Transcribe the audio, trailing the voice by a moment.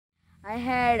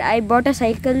I bought a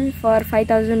cycle for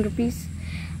 5,000 rupees.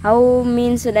 How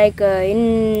means like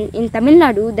in Tamil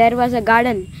Nadu there was a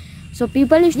garden, so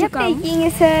people used to come. Taking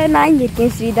is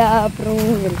Shrida.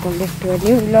 Welcome back to a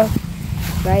new vlog.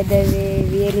 By the way,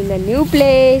 we are in a new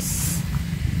place.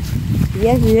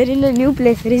 Yes, we are in a new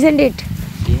place, isn't it?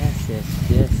 Yes.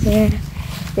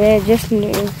 We are just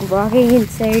walking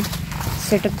inside.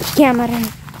 Set up the camera.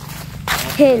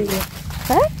 Hell yeah.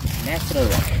 Huh? Natural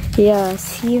one. Yeah,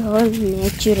 see all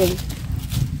natural.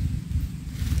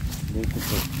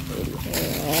 Beautiful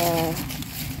area.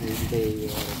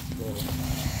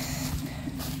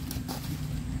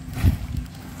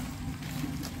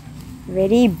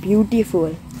 Very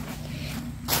beautiful.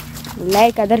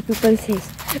 Like other people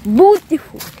says,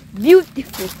 beautiful.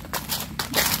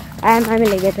 I'm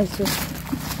like that also.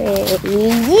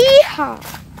 Yeehaw.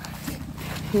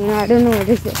 I don't know what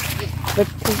is it, but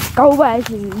cowboy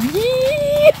says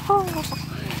yeehaw.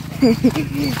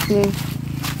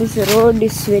 This road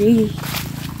is very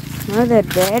not that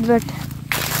bad, but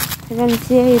I can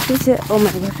say it is. Oh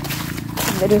my god,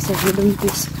 there is a hidden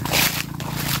piece.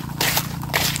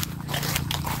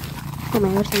 Oh my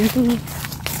god,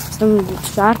 some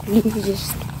sharp leaf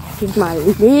just hit my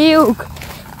leg.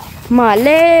 My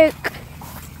leg.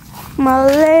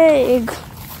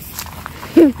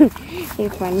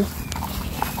 It's funny.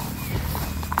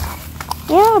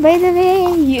 Yeah, by the way,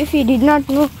 if you did not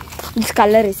know, this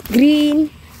color is green.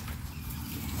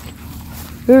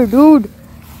 Hey dude.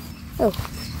 Oh,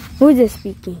 who's this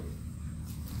speaking?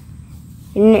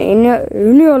 In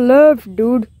your left,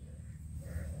 dude.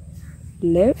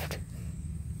 Left?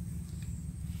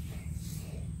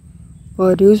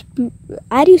 Are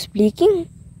you speaking?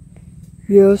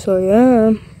 Yes, I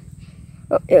am.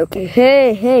 Okay.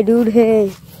 Hey, dude.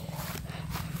 Hey,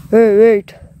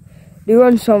 wait. Do you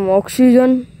want some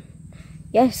oxygen?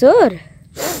 Yes, sir.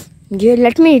 Yeah,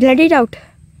 let it out.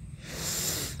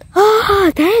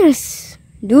 Ah, thanks,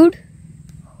 dude.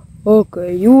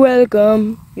 Okay, you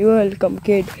welcome,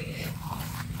 kid.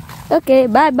 Okay,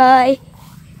 bye.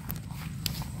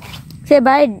 Say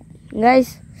bye,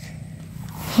 guys.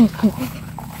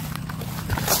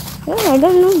 Yeah, I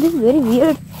don't know, this is very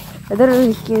weird. Other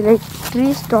like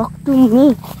trees talk to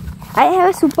me. I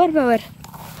have a superpower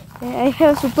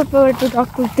to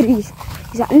talk to trees.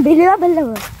 It's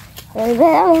unbelievable. I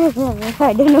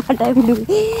don't know what I'm doing.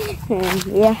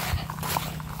 Yeah.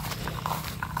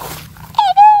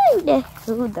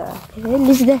 Who the hell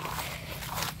is that?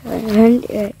 And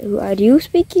are you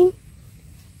speaking?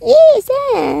 Yes,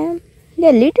 I am.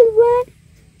 The little one?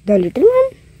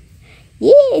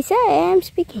 Yes, I am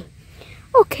speaking.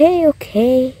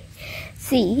 Okay.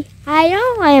 See, I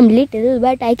know I am little,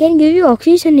 but I can give you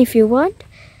oxygen if you want.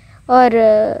 Or,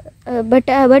 but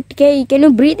can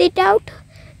you breathe it out?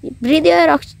 Breathe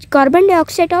your carbon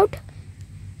dioxide out?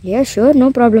 Yeah, sure,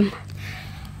 no problem.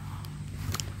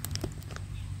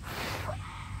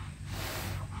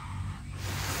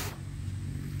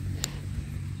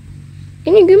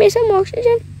 Can you give me some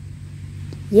oxygen?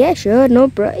 Yeah, sure, no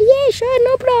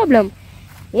problem.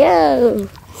 Yeah.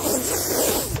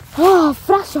 Oh,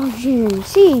 fresh oxygen.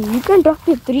 See, you can talk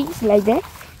to trees like that.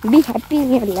 Be happy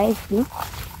in your life, you know?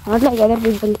 Not like other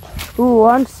people who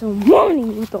want some money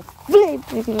with a flip.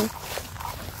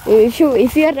 If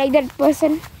you are like that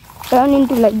person, turn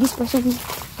into like this person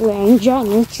to enjoy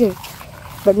nature.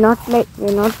 But not like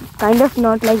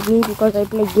me, because I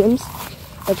play games.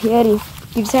 But here, if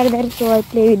kids are there, so I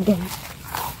play with them.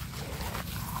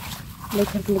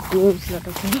 Like I play games, lot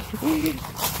of things.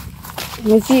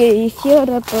 You see, if you are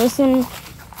a person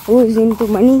who is into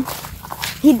money,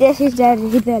 hit the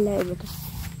like button.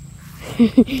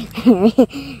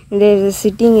 There's a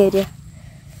sitting area.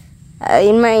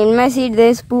 In my seat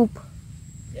there's poop.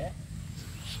 Yeah.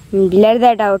 Blur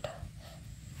that out.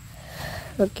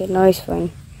 Okay, now it's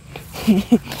fine. Can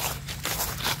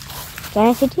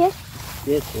I sit here?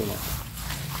 Yes,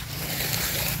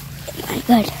 Oh my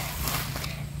god.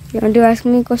 You want to ask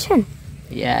me a question?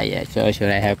 Yeah, sure.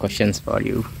 I have questions for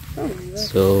you.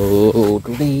 So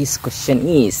today's question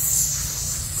is,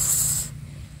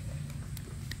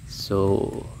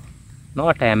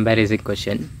 not an embarrassing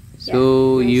question.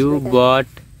 So yeah, you bought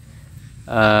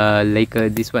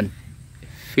this one,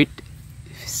 fit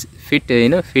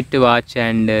watch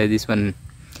and this one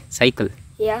cycle.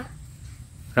 Yeah.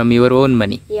 From your own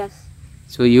money. Yes.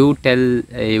 So you tell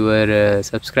your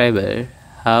subscriber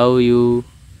how you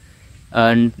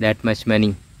earned that much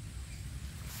money.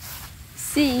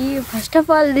 See, first of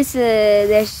all, this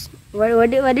what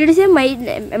did you say?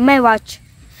 My watch.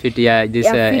 Fit, yeah. This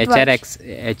Yeah, fit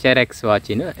HRX watch,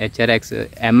 you know, HRX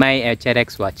MI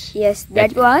HRX watch. Yes,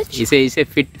 that watch. It's a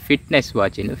fitness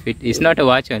watch, you know. It's not a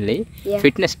watch only. Yeah.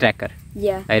 Fitness tracker.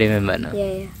 Yeah. I remember now.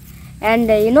 Yeah, yeah. And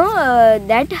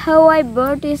that how I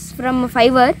bought is from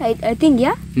Fiverr. I think,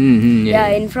 yeah. Yeah.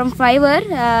 And from Fiverr,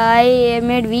 I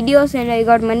made videos and I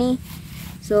got money,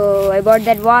 so I bought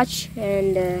that watch.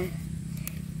 And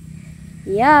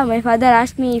yeah, my father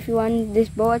asked me if you want this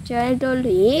watch. I told,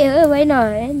 yeah, why not?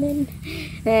 And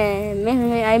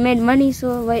then I made money,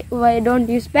 so why don't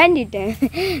you spend it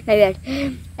like that?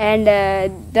 And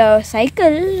the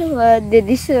cycle,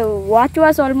 this watch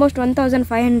was almost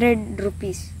 1,500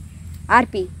 rupees.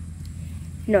 RP.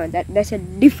 No, that's a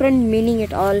different meaning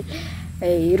at all.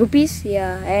 Rupees,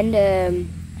 yeah. And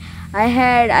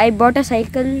I bought a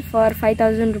cycle for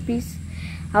 5,000 rupees.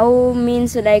 How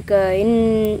means like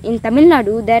in Tamil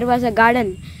Nadu there was a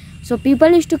garden, so people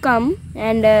used to come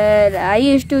and I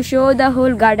used to show the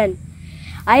whole garden.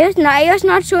 I was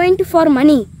not showing for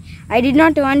money. I did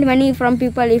not want money from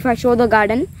people if I show the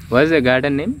garden. What's the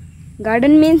garden name?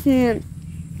 Garden name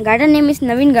is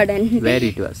Navin Garden. Where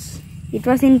it was? It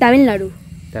was in Tamil Nadu.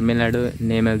 Tamil Nadu,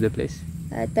 name of the place?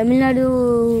 Tamil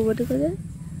Nadu, what do you call that?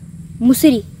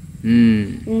 Musiri.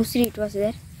 Musiri it was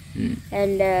there.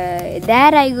 And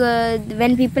there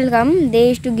when people come, they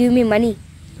used to give me money.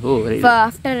 Oh, really? For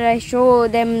after I show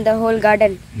them the whole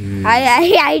garden.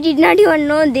 I did not even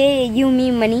know they give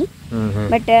me money.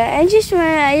 But I just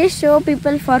show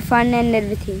people for fun and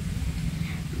everything.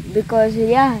 Because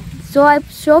yeah, so I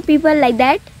show people like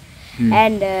that.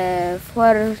 And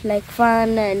for like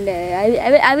fun, and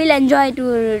I will enjoy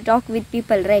to talk with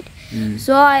people, right?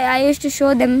 So I used to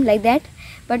show them like that.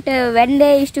 But when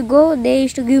they used to go, they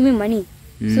used to give me money.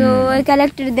 So I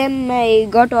collected them. I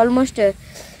got almost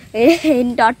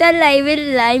in total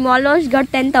I'm almost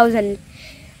got 10,000.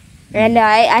 And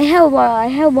I have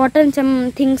bought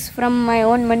some things from my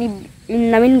own money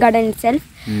in Navin Garden itself.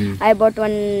 I bought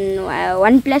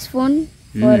one plus phone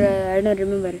for I don't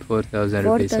remember 4,000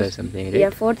 rupees or something, right? Yeah,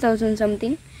 4,000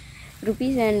 something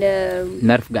rupees. And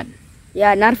Nerf gun.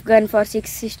 Yeah, Nerf gun for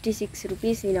 666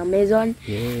 rupees in Amazon.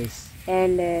 Yes.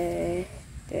 And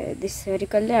this what you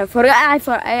call that?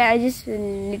 I just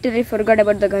literally forgot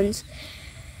about the guns.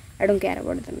 I don't care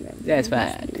about them. That's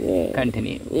fine. Yeah.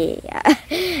 Continue. Yeah.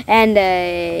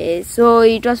 And so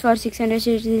it was for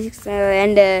 666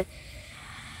 and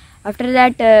after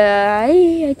that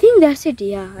I think that's it.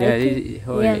 Yeah.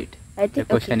 Hold it. I think the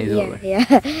question is over. Yeah.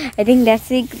 I think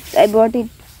that's it. I bought it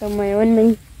from my own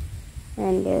money.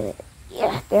 And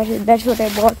yeah, that's what I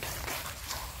bought.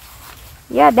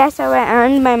 Yeah, that's how I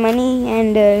earned my money,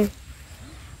 and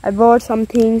I bought some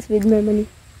things with my money.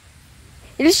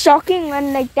 It is shocking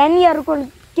when like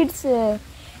 10-year-old kids have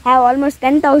almost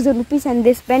 10,000 rupees and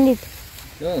they spend it.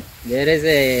 No, there is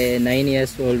a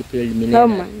 9-year-old kid millionaire. Oh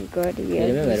my God! Yeah.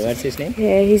 Remember what's his name?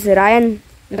 He's Ryan.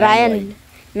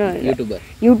 No.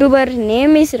 YouTuber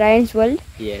name is Ryan's World.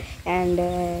 Yes. And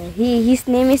his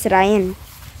name is Ryan.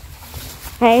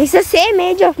 He's the same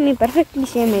age of me, perfectly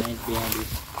same age.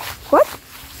 What?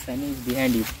 Sun is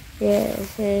behind you.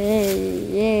 Yes.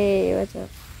 Yeah. What's up?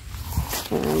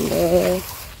 And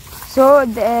so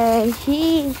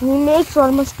he makes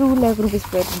almost 2 lakh rupees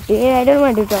per day. I don't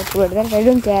want to talk about that. I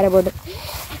don't care about it.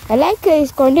 I like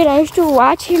his content. I used to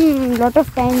watch him a lot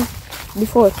of times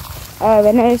before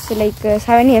when I was like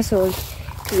 7 years old.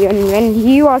 When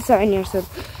he was 7 years old.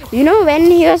 You know,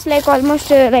 when he was like almost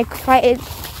like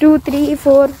 5, 2, 3,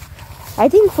 4, I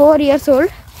think 4 years old,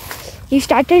 he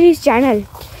started his channel.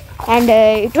 And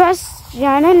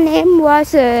channel name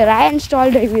was Ryan's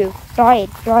Toy Review. Toy.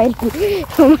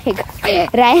 Oh my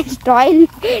God. Ryan's Toy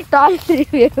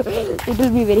Review. It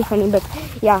will be very funny, but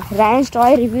yeah, Ryan's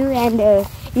Toy Review. And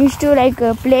used to like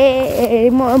play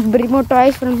remote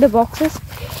toys from the boxes,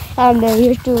 and he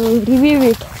used to review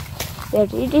it.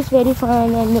 That it is very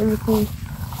fun and everything.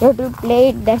 You have to play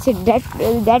it. That's it.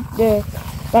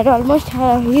 That almost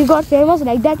he got famous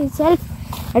like that itself.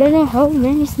 I don't know how,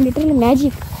 man. It's literally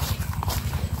magic.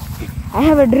 I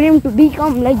have a dream to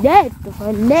become like that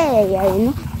one day, you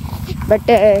know. But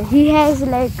he has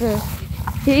like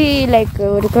what do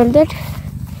you call that?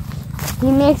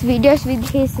 He makes videos with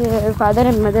his father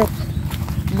and mother.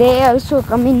 They also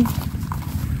come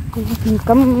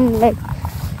like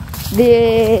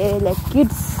they like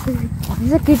kids. This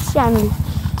is a kids channel.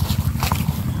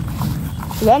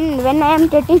 When I am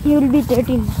 13, he will be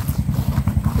 13.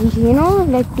 You know,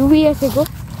 like 2 years ago,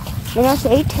 when I was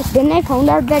 8, then I found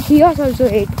out that he was also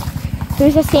 8. So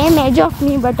it's the same age of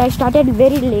me, but I started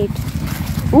very late.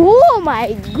 Oh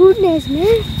my goodness,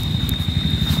 man!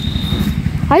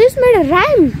 I just made a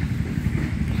rhyme.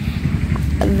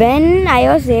 when I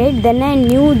was 8, then I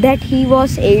knew that he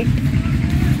was 8.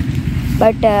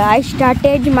 But I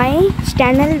started my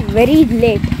channel very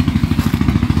late.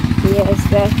 Yes,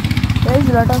 there is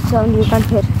a lot of sound you can't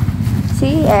hear.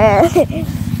 See,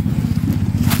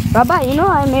 Baba, you know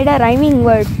I made a rhyming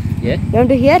word. Yeah. You want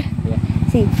to hear? Yeah.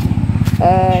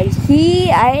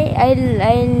 See,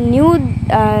 I knew.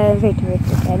 Wait.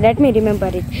 Let me remember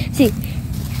it. See,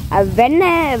 when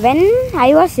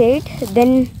I was 8,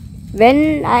 then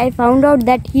when I found out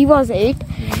that he was 8,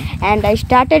 and I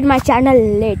started my channel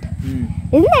late.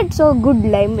 Isn't that so good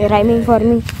rhyming for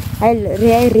me? I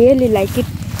really like it.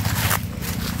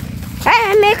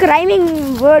 I make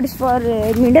rhyming words for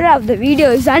middle of the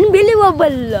video. It's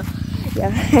unbelievable.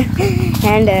 Yeah.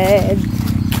 And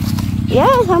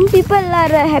yeah, some people are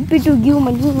happy to give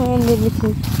money and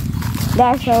everything.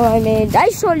 That's how I made. I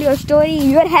told your story.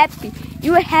 You are happy.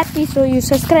 You are happy, so you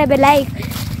subscribe, like,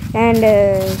 and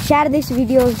share this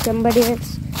video with somebody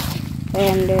else.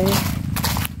 And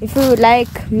if you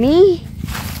like me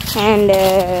and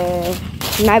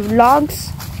my vlogs,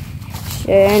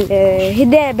 and hit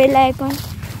the bell icon.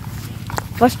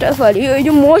 First of all,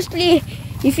 you mostly,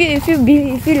 if you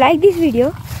like this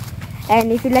video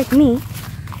and if you like me,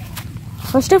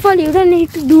 first of all you don't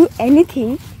need to do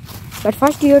anything, but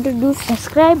first you have to do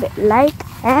subscribe, like,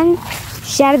 and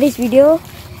share this video,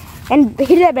 and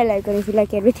hit the bell icon if you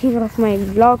like everything of my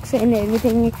vlogs and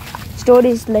everything,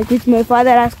 stories like with my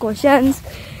father asks questions,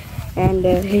 and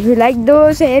if you like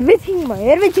those, everything in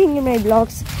my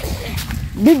vlogs.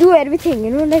 Do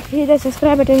everything, like hit the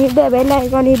subscribe button, hit the bell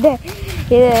icon, hit the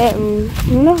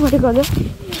what do you call it?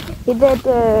 Hit that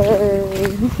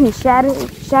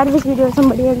share this video with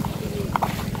somebody else,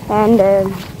 and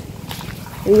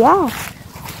yeah,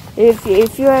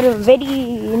 if you are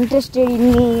very interested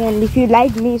in me and if you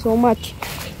like me so much,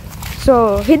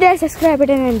 so hit the subscribe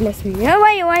button and bless me.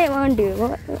 Why you want to?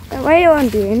 Why you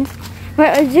want to?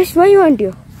 Why you want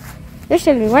to? Just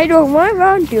tell me why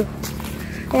want you?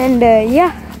 And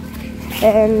yeah,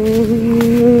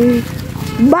 and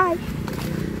bye.